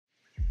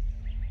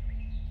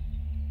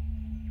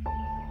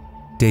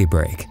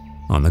daybreak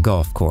on the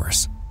golf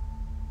course.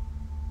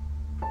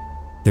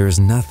 There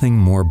is nothing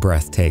more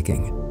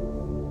breathtaking,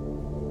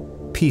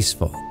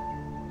 peaceful,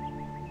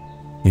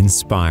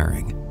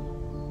 inspiring,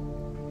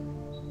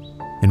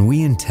 and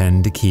we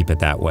intend to keep it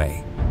that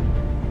way.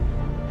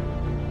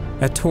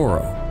 At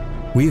Toro,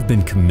 we have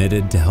been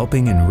committed to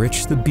helping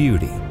enrich the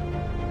beauty,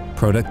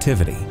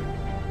 productivity,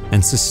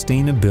 and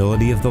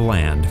sustainability of the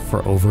land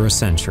for over a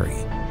century,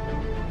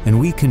 and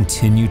we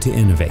continue to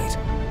innovate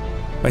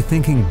by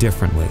thinking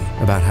differently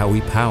about how we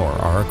power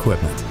our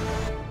equipment.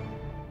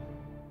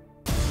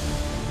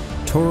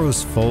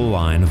 Toro's full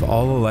line of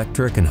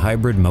all-electric and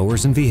hybrid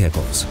mowers and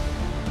vehicles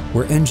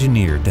were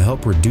engineered to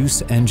help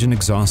reduce engine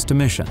exhaust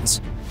emissions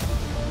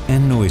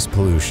and noise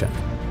pollution,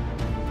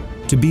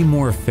 to be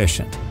more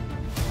efficient,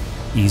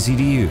 easy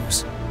to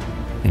use,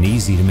 and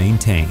easy to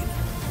maintain,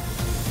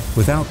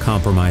 without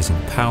compromising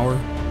power,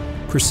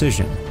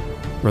 precision,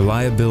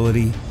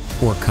 reliability,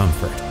 or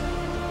comfort.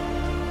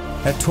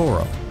 At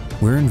Toro,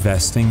 we're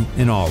investing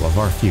in all of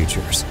our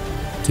futures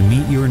to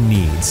meet your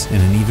needs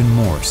in an even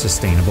more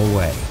sustainable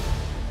way.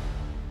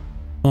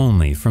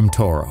 Only from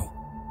Toro.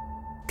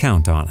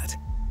 Count on it.